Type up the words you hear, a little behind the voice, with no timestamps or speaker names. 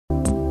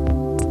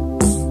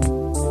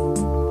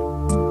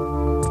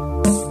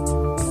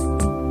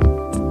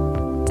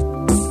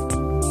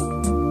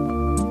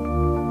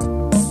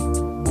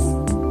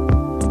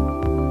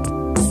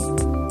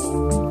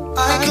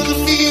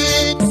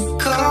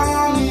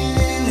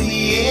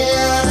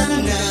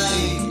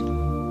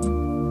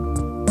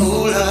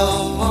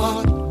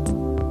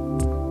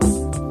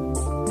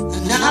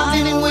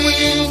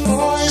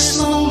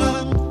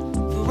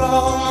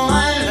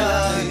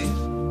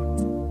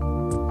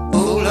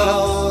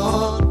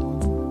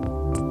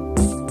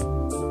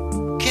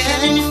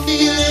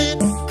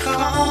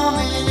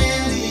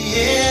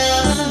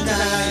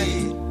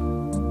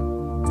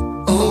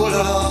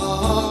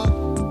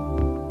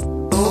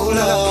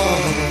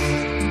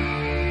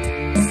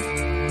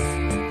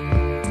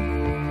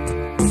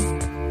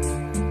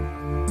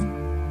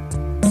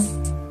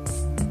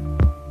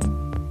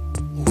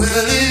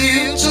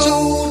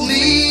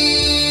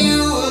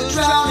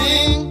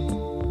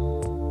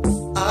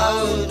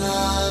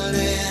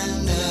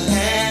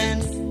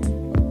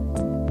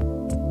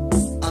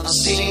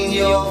seen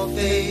your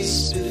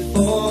face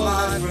before,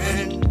 my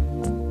friend,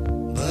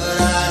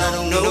 but I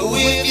don't know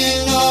if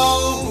you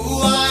know who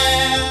I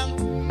am.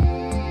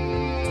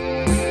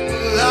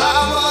 Well, I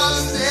was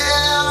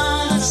there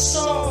and I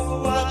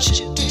saw what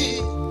you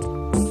did.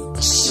 I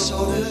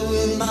saw it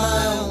with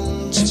my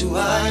own two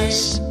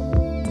eyes.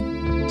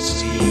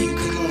 So you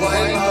couldn't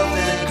wipe off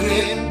that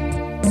grin.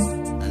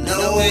 I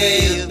know where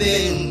you've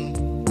been.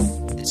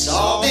 It's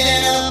all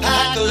been a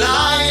pack of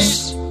lies.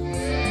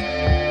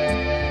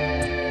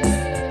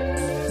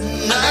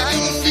 And I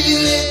can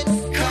feel it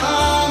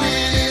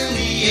coming in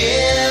the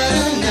air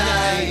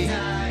tonight.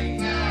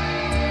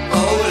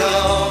 Oh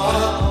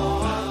Lord.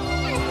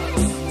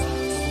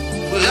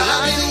 Well,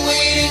 I've been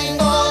waiting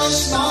for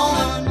this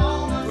moment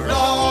for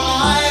all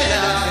my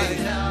life.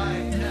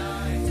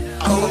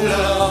 Oh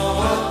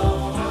Lord.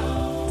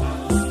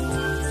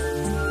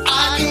 I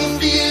can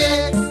feel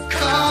it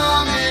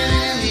coming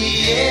in the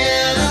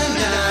air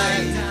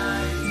tonight.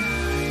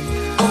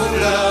 Oh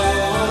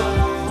Lord.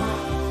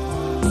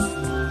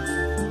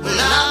 Well,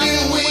 I've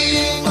been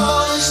waiting for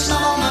this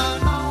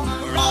moment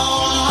for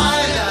all my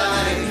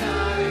life.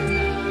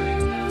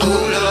 Oh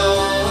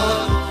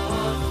Lord.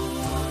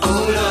 Oh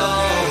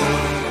Lord.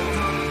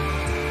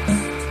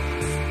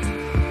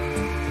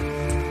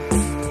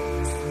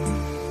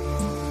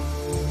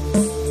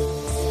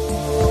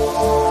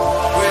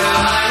 Well,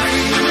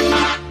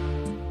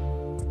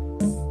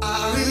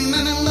 I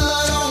remember,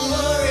 don't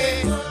worry.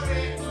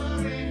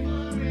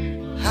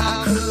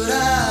 How could I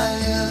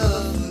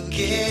ever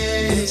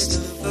forget? It's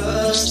the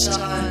first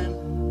time,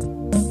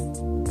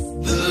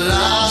 the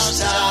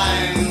last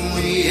time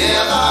we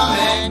ever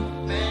met.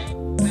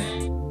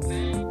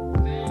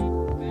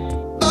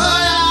 But I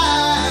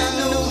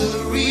know the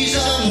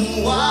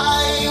reason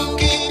why you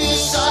keep your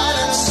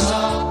silence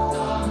up.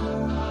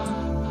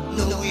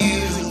 No, you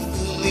don't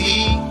fool me.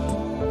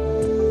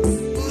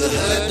 The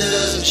hurt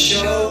doesn't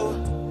show,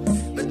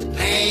 but the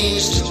pain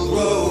still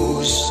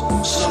grows.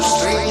 Some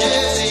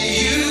strangers to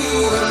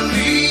you and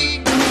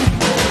me.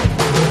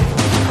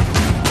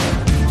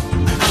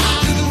 I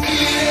can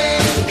feel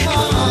it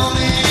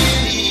coming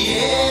in the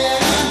air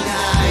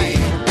tonight.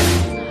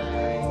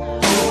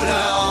 Oh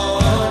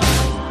Lord.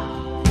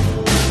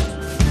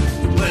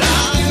 Well,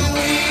 I've been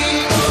waiting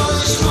for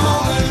this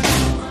moment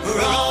for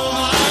all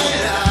my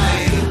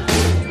life.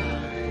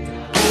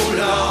 Oh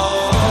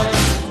Lord.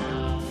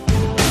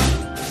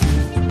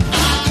 I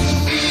can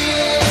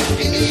feel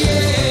it in the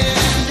air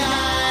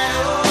tonight.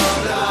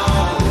 Oh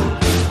Lord.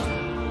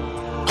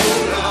 Oh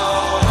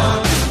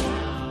Lord.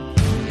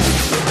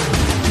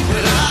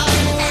 Well, I've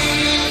been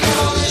waiting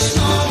for this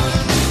moment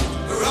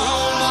for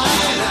all my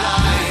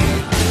life.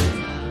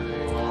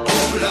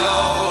 Oh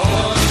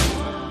Lord.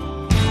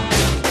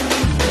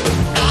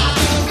 I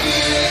can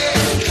feel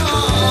it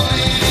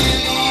coming in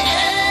the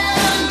air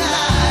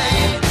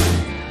tonight.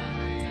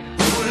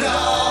 Oh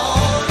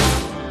Lord.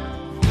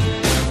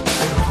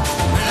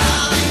 Well,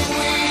 I've been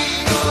waiting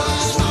for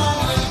this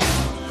moment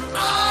for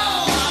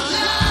all my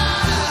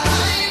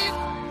life.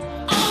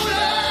 Oh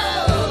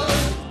Lord.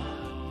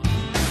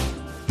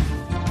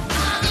 I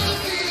can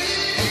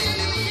feel it in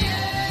the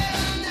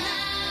air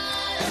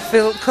tonight.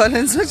 Phil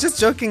Collins, we're just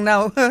joking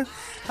now.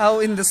 How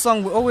in the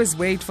song we always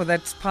wait for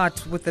that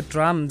part with the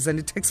drums and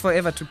it takes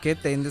forever to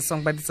get there in the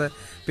song, but it's a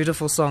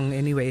beautiful song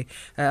anyway,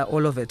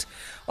 all of it.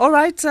 All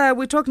right,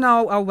 we talk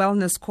now our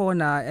wellness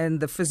corner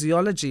and the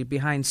physiology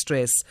behind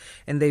stress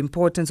and the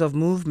importance of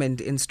movement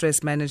in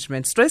stress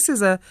management. Stress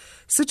is a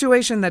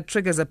situation that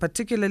triggers a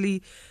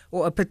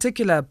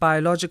particular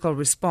biological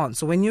response.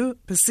 So when you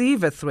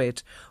perceive a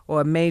threat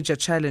or a major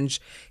challenge,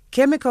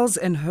 chemicals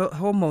and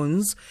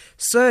hormones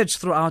surge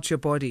throughout your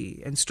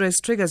body, and stress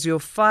triggers your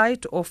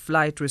fight or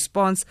flight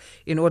response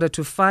in order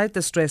to fight the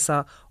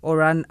stressor or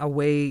run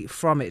away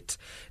from it.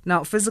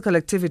 Now, physical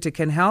activity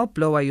can help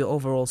lower your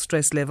overall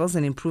stress levels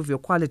and improve your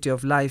quality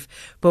of life,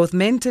 both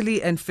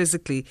mentally and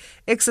physically.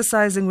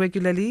 Exercising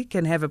regularly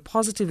can have a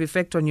positive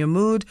effect on your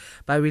mood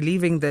by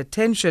relieving the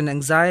tension,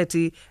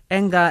 anxiety,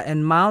 anger,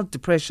 and mild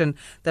depression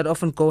that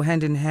often go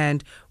hand in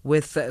hand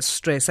with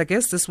stress. I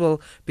guess this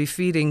will be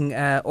feeding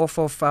off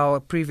of our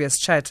previous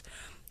chat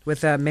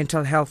with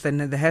mental health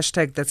and the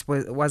hashtag that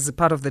was a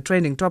part of the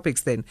trending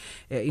topics then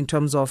in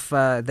terms of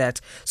that.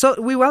 So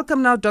we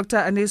welcome now Dr.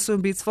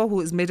 Anesu Mbizvo, who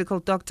is medical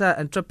doctor,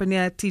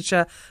 entrepreneur,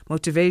 teacher,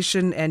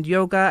 motivation and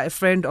yoga, a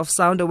friend of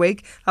Sound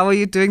Awake. How are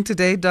you doing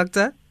today,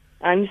 Doctor?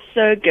 I'm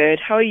so good.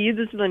 How are you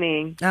this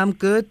morning? I'm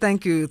good,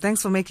 thank you.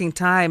 Thanks for making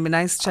time.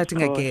 Nice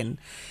chatting again.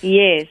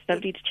 Yes,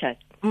 lovely to chat.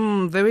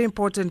 Very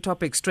important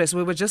topic, stress.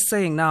 We were just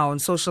saying now on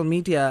social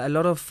media, a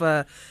lot of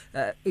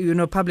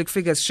public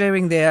figures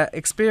sharing their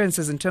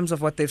experiences in terms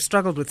of what they've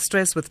struggled with,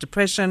 stress, with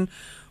depression,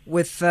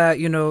 with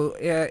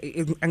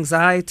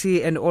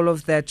anxiety and all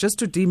of that, just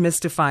to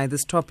demystify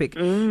this topic.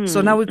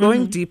 So now we're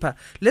going deeper.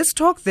 Let's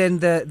talk then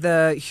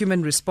the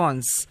human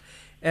response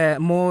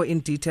more in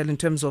detail in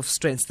terms of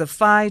stress, the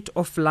fight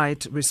or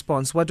flight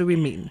response. What do we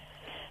mean?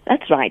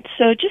 That's right.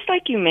 So just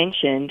like you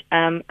mentioned,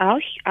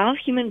 our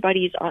human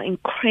bodies are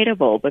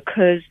incredible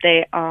because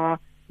they are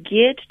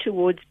geared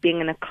towards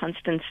being in a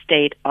constant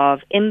state of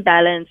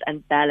imbalance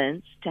and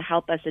balance to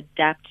help us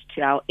adapt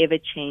to our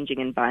ever-changing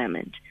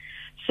environment.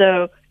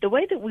 So the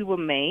way that we were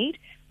made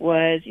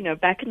was,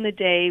 back in the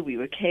day, we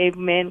were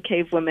cavemen,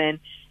 cavewomen,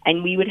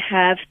 and we would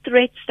have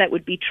threats that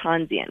would be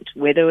transient,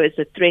 whether it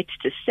was a threat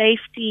to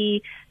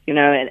safety,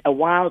 a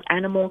wild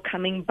animal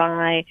coming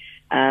by,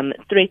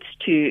 threats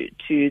to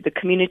the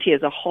community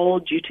as a whole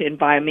due to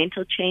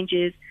environmental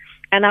changes.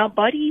 And our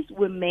bodies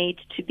were made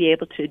to be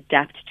able to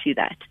adapt to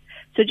that.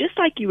 So just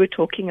like you were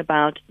talking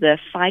about the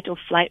fight or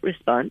flight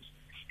response,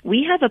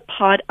 we have a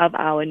part of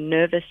our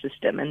nervous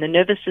system, and the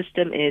nervous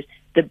system is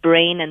the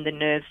brain and the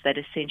nerves that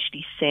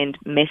essentially send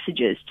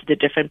messages to the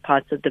different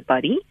parts of the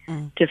body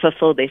to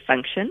fulfill their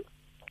function.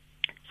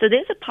 So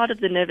there's a part of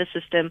the nervous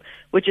system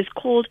which is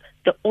called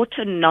the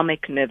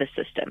autonomic nervous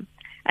system.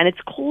 And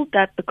it's called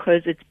that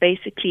because it's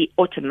basically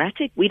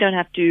automatic. We don't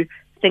have to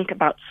think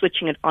about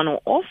switching it on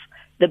or off.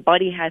 The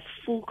body has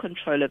full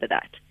control over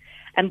that.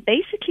 And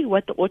basically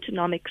what the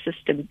autonomic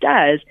system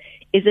does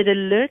is it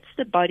alerts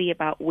the body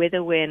about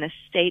whether we're in a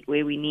state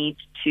where we need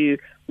to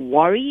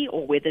worry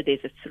or whether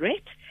there's a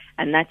threat.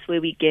 And that's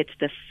where we get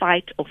the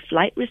fight or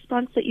flight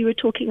response that you were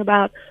talking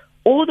about.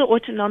 Or the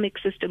autonomic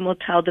system will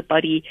tell the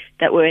body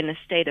that we're in a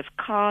state of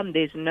calm,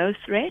 there's no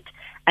threat.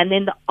 And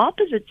then the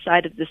opposite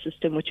side of the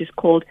system, which is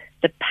called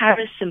the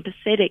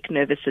parasympathetic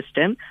nervous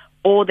system,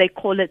 or they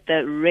call it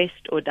the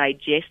rest or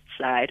digest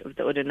side of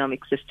the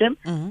autonomic system,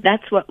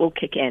 that's what will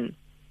kick in.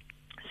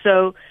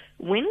 So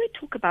when we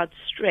talk about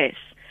stress,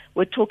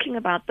 we're talking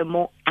about the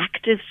more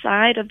active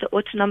side of the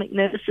autonomic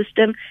nervous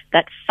system,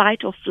 that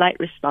fight or flight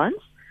response,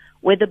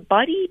 where the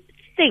body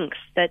thinks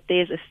that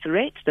there's a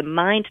threat, the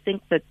mind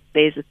thinks that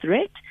there's a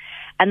threat,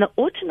 and the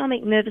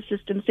autonomic nervous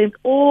system sends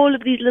all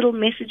of these little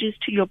messages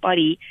to your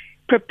body,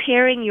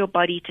 preparing your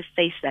body to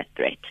face that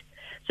threat.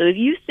 So if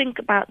you think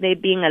about there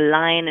being a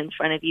lion in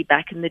front of you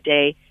back in the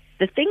day,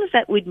 the things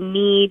that would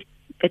need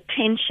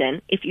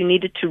attention if you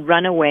needed to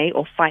run away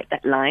or fight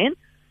that lion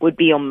would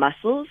be your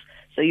muscles.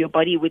 So your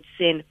body would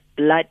send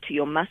blood to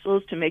your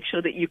muscles to make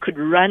sure that you could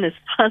run as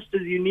fast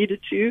as you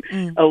needed to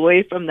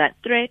away from that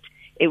threat.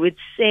 It would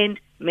send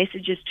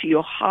messages to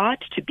your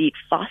heart to beat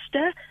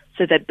faster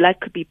so that blood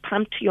could be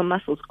pumped to your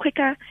muscles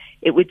quicker.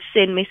 It would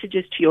send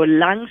messages to your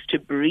lungs to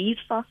breathe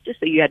faster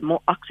so you had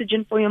more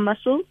oxygen for your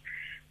muscles.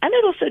 And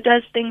it also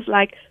does things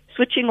like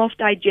switching off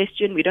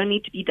digestion. We don't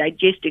need to be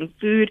digesting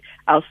food.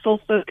 Our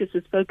sole focus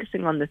is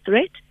focusing on the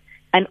threat.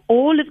 And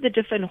all of the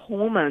different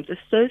hormones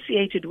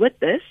associated with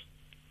this,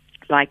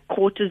 like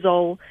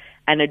cortisol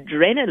and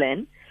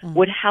adrenaline,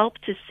 would help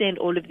to send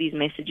all of these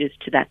messages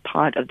to that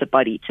part of the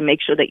body to make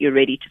sure that you're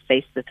ready to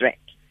face the threat.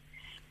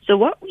 So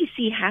what we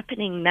see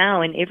happening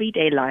now in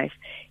everyday life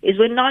is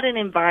we're not in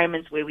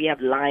environments where we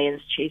have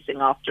lions chasing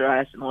after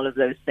us and all of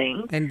those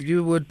things. And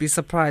you would be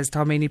surprised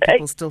how many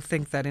people still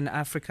think that in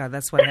Africa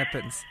that's what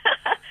happens.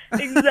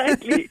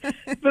 Exactly.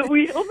 But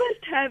we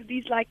almost have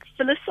these like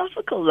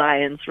philosophical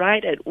lions,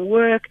 right? At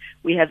work,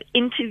 we have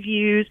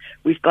interviews,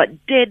 we've got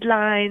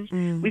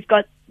deadlines, we've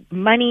got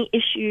money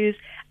issues.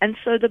 And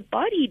so the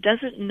body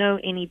doesn't know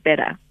any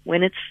better.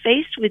 When it's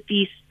faced with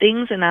these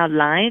things in our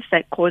lives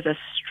that cause us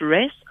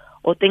stress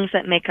or things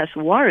that make us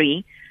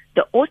worry,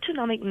 the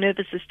autonomic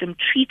nervous system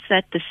treats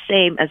that the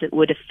same as it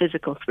would a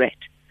physical threat.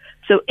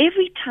 So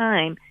every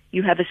time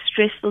you have a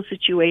stressful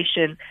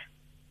situation,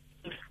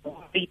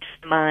 worry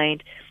to the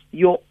mind,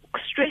 your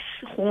stress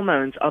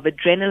hormones of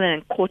adrenaline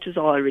and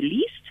cortisol are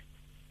released,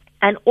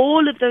 and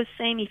all of those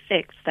same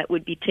effects that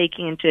would be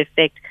taking into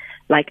effect,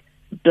 like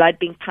blood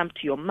being pumped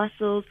to your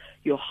muscles,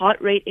 your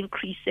heart rate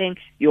increasing,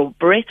 your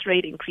breath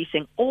rate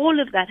increasing, all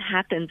of that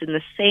happens in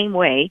the same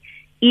way,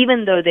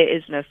 even though there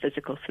is no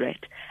physical threat.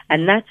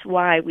 And that's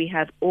why we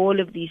have all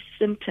of these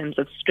symptoms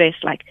of stress,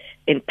 like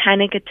in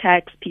panic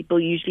attacks, people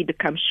usually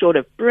become short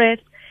of breath.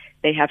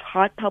 They have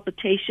heart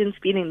palpitations,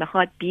 feeling the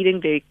heart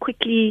beating very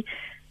quickly.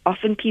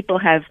 Often people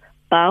have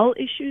bowel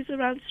issues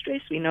around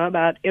stress. We know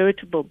about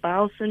irritable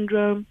bowel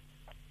syndrome,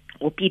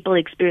 or people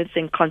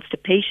experiencing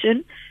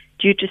constipation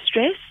due to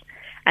stress.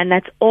 And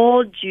that's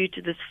all due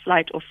to this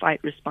flight or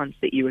fight response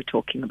that you were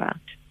talking about.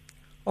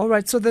 All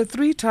right, so the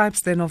three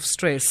types then of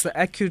stress,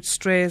 acute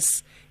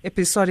stress,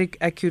 episodic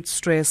acute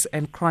stress,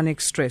 and chronic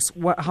stress.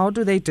 How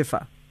do they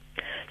differ?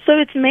 So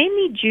it's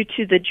mainly due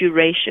to the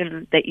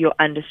duration that you're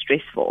under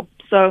stress for.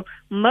 So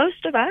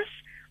most of us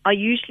are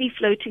usually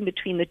floating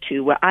between the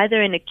two. We're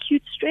either in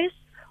acute stress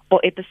or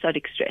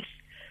episodic stress.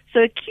 So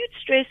acute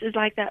stress is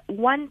like that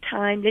one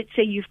time, let's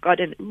say you've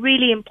got a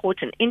really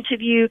important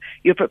interview,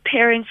 you're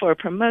preparing for a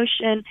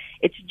promotion,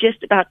 it's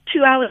just about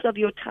 2 hours of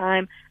your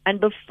time, and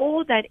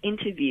before that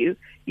interview,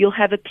 you'll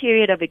have a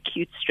period of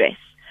acute stress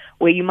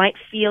where you might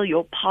feel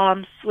your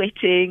palms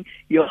sweating,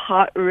 your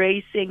heart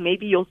racing,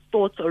 maybe your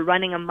thoughts are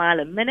running a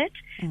mile a minute,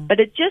 but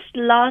it just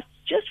lasts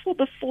just for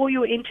before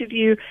your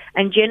interview,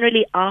 and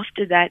generally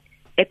after that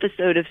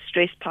episode of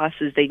stress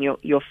passes, then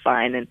you're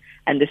fine,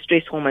 and the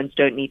stress hormones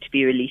don't need to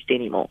be released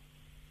anymore.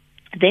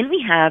 Then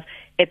we have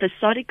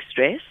episodic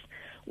stress,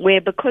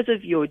 where because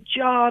of your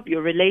job,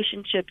 your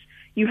relationships,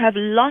 you have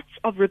lots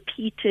of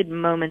repeated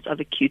moments of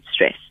acute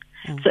stress.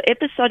 So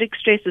episodic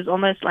stress is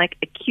almost like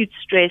acute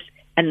stress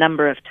a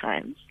number of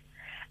times.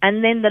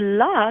 And then the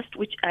last,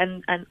 which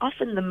and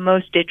often the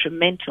most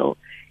detrimental,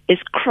 is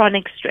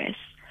chronic stress,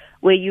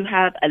 where you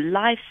have a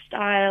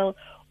lifestyle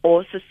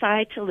or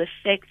societal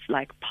effects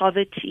like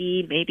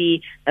poverty,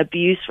 maybe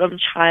abuse from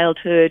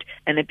childhood,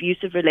 an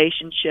abusive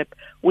relationship,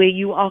 where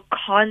you are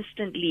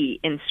constantly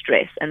in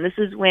stress. And this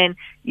is when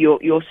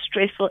your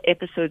stressful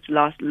episodes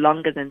last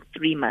longer than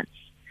 3 months.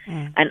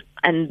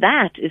 And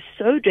that is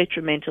so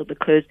detrimental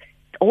because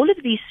all of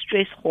these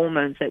stress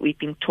hormones that we've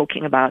been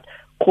talking about,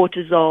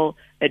 cortisol,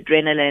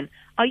 adrenaline,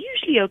 are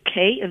usually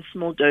okay in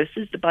small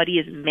doses. The body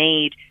is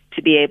made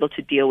to be able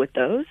to deal with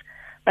those.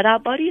 But our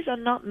bodies are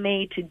not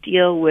made to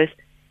deal with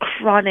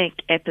chronic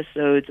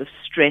episodes of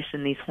stress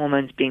and these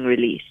hormones being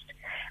released.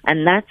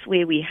 And that's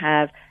where we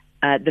have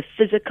the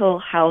physical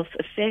health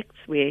effects,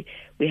 where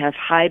we have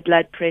high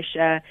blood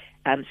pressure.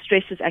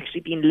 Stress has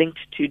actually been linked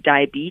to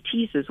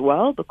diabetes as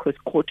well, because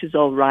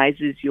cortisol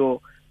rises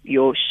your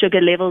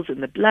sugar levels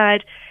in the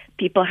blood.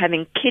 People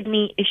having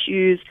kidney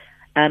issues,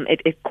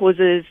 it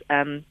causes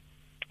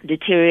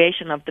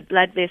deterioration of the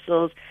blood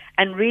vessels,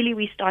 and really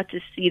we start to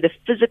see the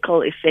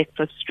physical effects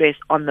of stress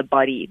on the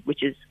body,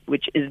 which is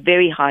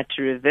very hard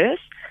to reverse.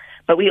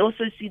 But we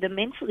also see the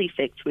mental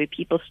effects, where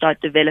people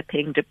start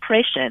developing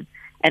depression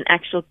and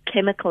actual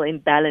chemical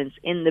imbalance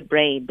in the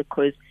brain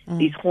because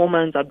these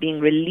hormones are being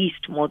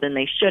released more than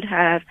they should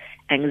have,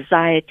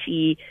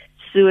 anxiety,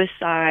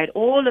 suicide,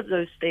 all of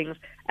those things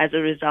as a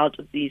result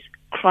of these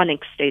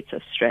chronic states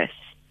of stress.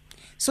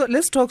 So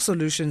let's talk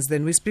solutions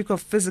then. We speak of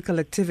physical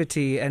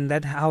activity and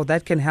how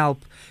that can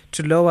help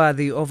to lower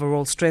the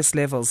overall stress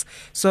levels.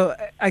 So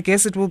I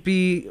guess it will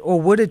be,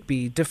 or would it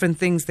be, different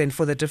things then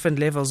for the different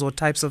levels or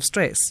types of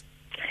stress?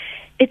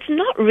 It's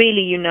not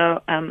really,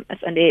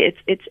 Sunday.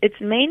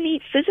 It's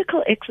mainly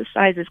physical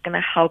exercise is going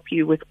to help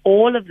you with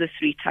all of the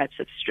 3 types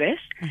of stress,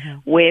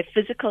 where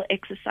physical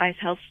exercise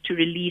helps to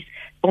release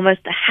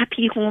almost the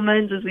happy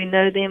hormones as we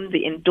know them,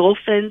 the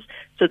endorphins.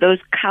 So those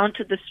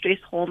counter the stress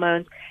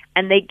hormones,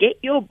 and they get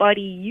your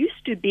body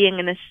used to being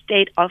in a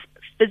state of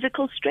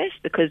physical stress,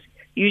 because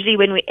usually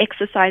when we're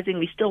exercising,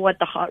 we still want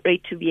the heart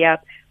rate to be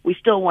up. We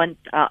still want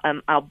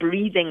our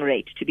breathing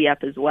rate to be up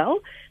as well.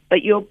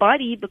 But your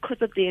body,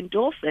 because of the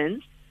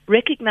endorphins,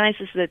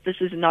 recognizes that this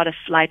is not a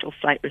flight or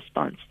flight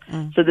response.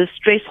 So the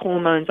stress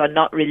hormones are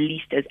not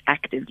released as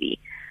actively.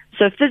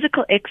 So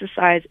physical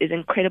exercise is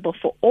incredible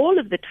for all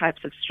of the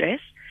types of stress.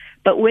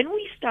 But when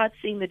we start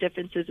seeing the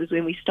differences is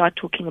when we start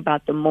talking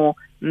about the more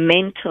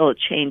mental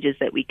changes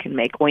that we can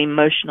make, or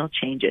emotional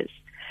changes.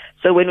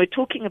 So when we're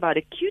talking about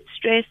acute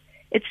stress,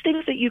 it's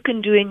things that you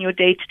can do in your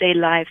day-to-day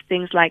life,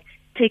 things like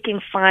taking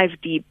 5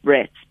 deep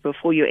breaths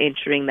before you're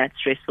entering that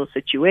stressful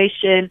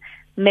situation,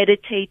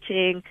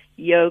 meditating,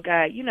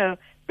 yoga,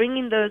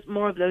 bringing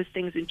more of those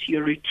things into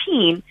your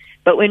routine.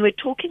 But when we're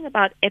talking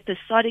about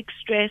episodic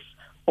stress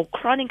or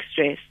chronic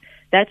stress,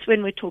 that's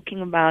when we're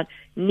talking about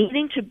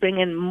needing to bring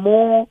in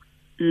more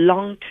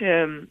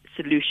long-term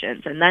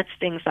solutions. And that's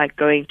things like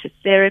going to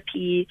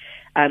therapy.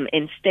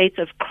 In states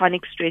of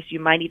chronic stress,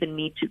 you might even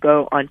need to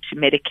go onto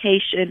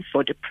medication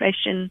for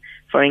depression,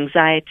 for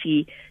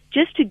anxiety,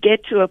 just to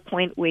get to a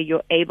point where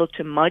you're able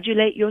to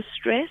modulate your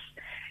stress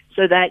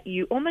so that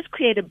you almost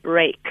create a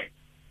break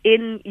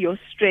in your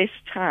stress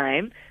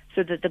time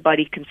so that the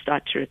body can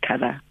start to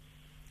recover.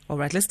 All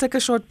right, let's take a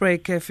short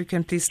break. If you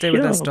can please stay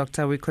with us,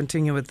 Doctor. We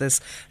continue with this.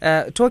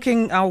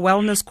 Talking our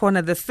Wellness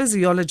Corner, the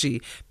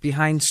physiology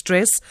behind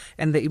stress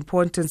and the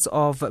importance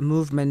of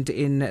movement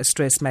in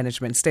stress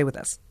management. Stay with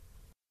us.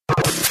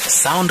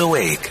 Sound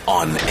Awake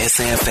on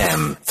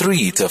SAFM,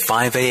 3 to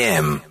 5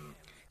 a.m.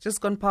 Just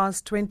gone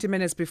past 20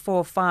 minutes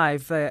before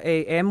 5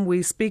 a.m.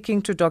 We're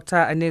speaking to Dr.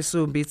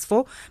 Anesu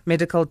Mbizvo,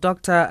 medical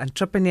doctor,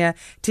 entrepreneur,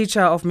 teacher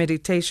of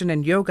meditation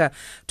and yoga,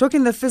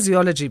 talking the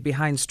physiology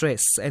behind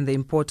stress and the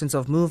importance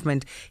of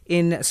movement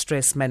in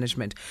stress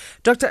management.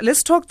 Doctor,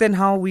 let's talk then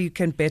how we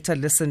can better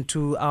listen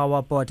to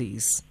our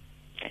bodies.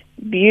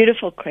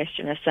 Beautiful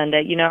question,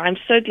 Asanda. I'm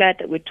so glad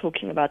that we're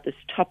talking about this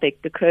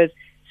topic because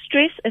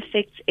stress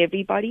affects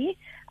everybody.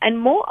 And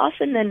more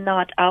often than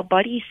not, our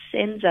body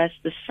sends us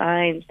the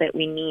signs that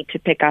we need to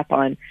pick up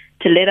on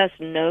to let us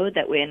know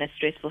that we're in a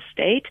stressful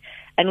state.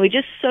 And we're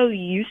just so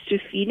used to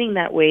feeling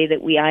that way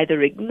that we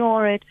either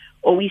ignore it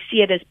or we see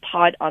it as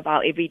part of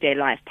our everyday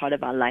life, part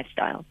of our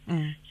lifestyle.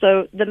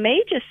 So the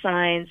major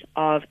signs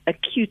of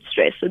acute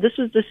stress, so this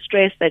was the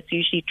stress that's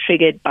usually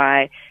triggered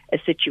by a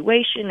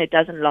situation. It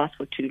doesn't last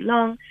for too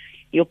long.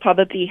 You'll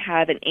probably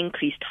have an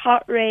increased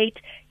heart rate.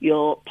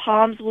 Your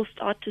palms will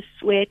start to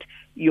sweat.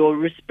 Your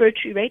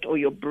respiratory rate or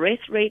your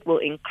breath rate will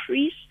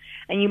increase.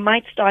 And you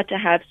might start to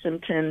have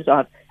symptoms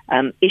of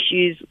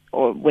issues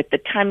or with the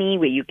tummy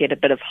where you get a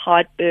bit of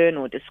heartburn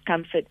or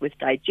discomfort with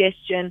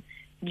digestion.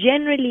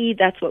 Generally,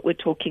 that's what we're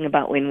talking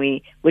about when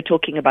we're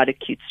talking about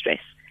acute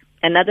stress.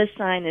 Another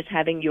sign is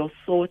having your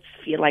thoughts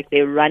feel like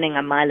they're running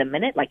a mile a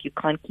minute, like you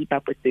can't keep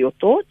up with your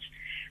thoughts,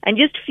 and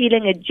just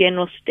feeling a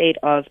general state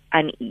of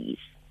unease.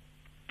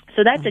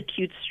 So that's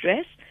acute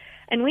stress.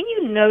 And when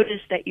you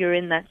notice that you're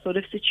in that sort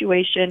of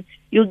situation,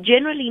 you'll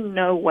generally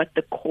know what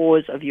the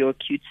cause of your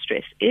acute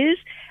stress is,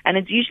 and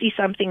it's usually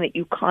something that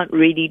you can't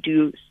really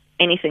do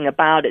anything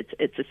about.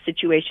 It's a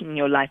situation in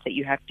your life that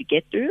you have to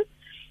get through.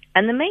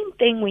 And the main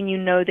thing when you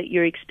know that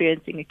you're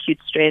experiencing acute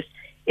stress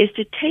is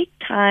to take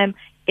time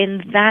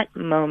in that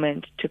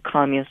moment to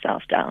calm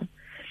yourself down.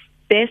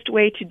 Best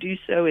way to do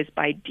so is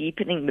by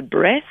deepening the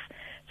breath.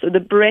 So the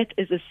breath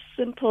is a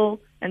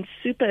simple and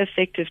super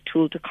effective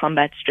tool to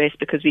combat stress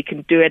because we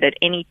can do it at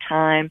any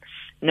time.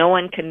 No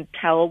one can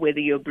tell whether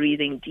you're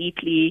breathing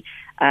deeply,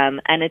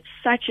 and it's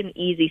such an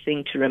easy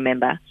thing to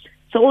remember.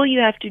 So all you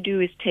have to do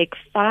is take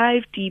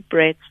 5 deep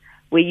breaths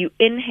where you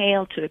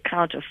inhale to a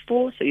count of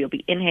 4. So you'll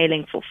be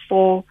inhaling for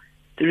 4,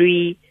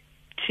 3,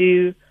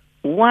 2,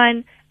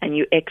 1, and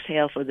you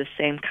exhale for the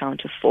same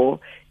count of 4,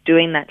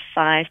 doing that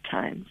 5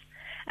 times.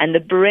 And the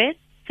breath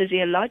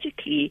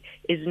physiologically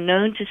is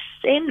known to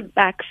send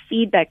back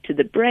feedback to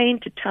the brain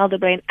to tell the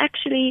brain,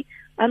 actually,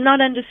 I'm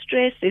not under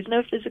stress. There's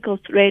no physical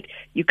threat.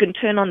 You can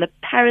turn on the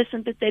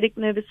parasympathetic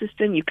nervous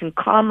system. You can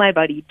calm my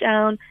body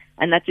down.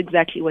 And that's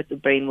exactly what the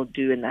brain will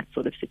do in that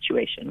sort of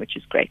situation, which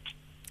is great.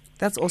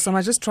 That's awesome.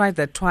 I just tried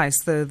that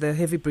twice, the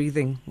heavy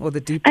breathing or the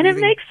deep breathing. And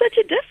it makes such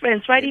a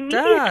difference, right? It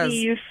Immediately does.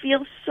 you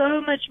feel so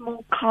much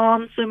more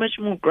calm, so much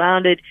more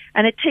grounded.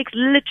 And it takes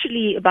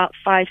literally about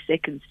 5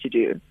 seconds to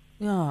do.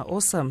 Yeah,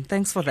 awesome.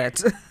 Thanks for that.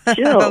 Sure.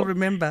 I'll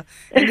remember.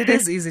 And it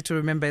is easy to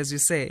remember, as you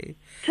say.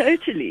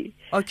 Totally.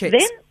 Okay.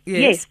 Then,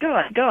 Yes. go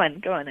on,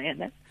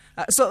 Ayanda.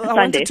 So I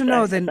wanted to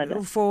know then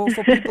for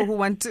people who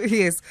want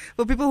to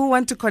for people who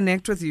want to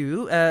connect with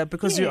you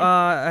because you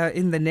are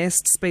in the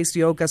Nest Space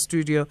Yoga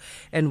Studio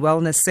and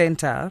Wellness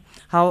Center.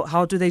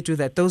 How do they do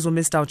that? Those who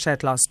missed our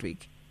chat last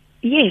week.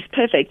 Yes,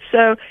 perfect.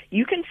 So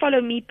you can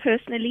follow me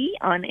personally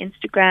on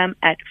Instagram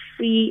at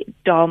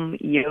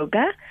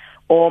freedomyoga,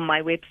 or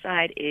my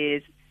website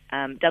is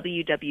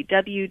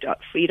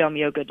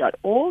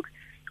www.freedomyoga.org.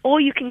 Or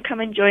you can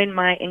come and join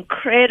my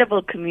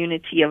incredible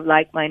community of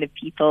like-minded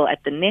people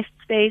at the Nest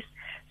Space.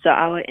 So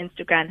our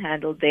Instagram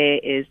handle there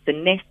is the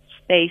Nest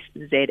Space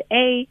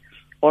ZA,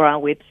 or our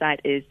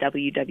website is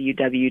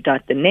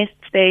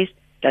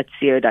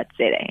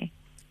www.thenestspace.co.za.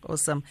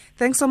 Awesome.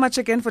 Thanks so much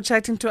again for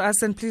chatting to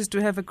us, and please do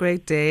have a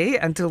great day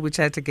until we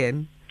chat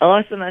again.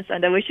 Awesome,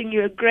 Asanda. Wishing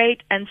you a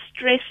great and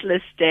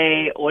stressless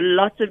day, or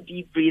lots of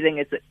deep breathing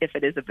if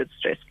it is a bit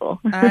stressful.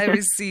 I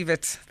receive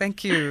it.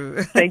 Thank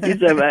you. Thank you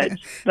so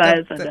much. Bye,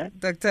 Asanda.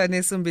 Dr.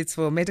 Anesu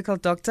Mbizvo, medical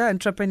doctor,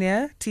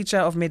 entrepreneur, teacher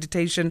of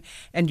meditation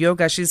and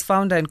yoga. She's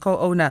founder and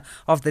co-owner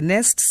of the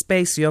Nest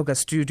Space Yoga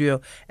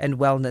Studio and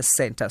Wellness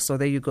Center. So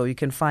there you go. You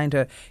can find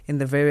her in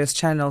the various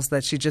channels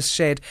that she just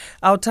shared.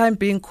 Our time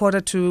being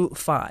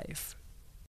 4:45.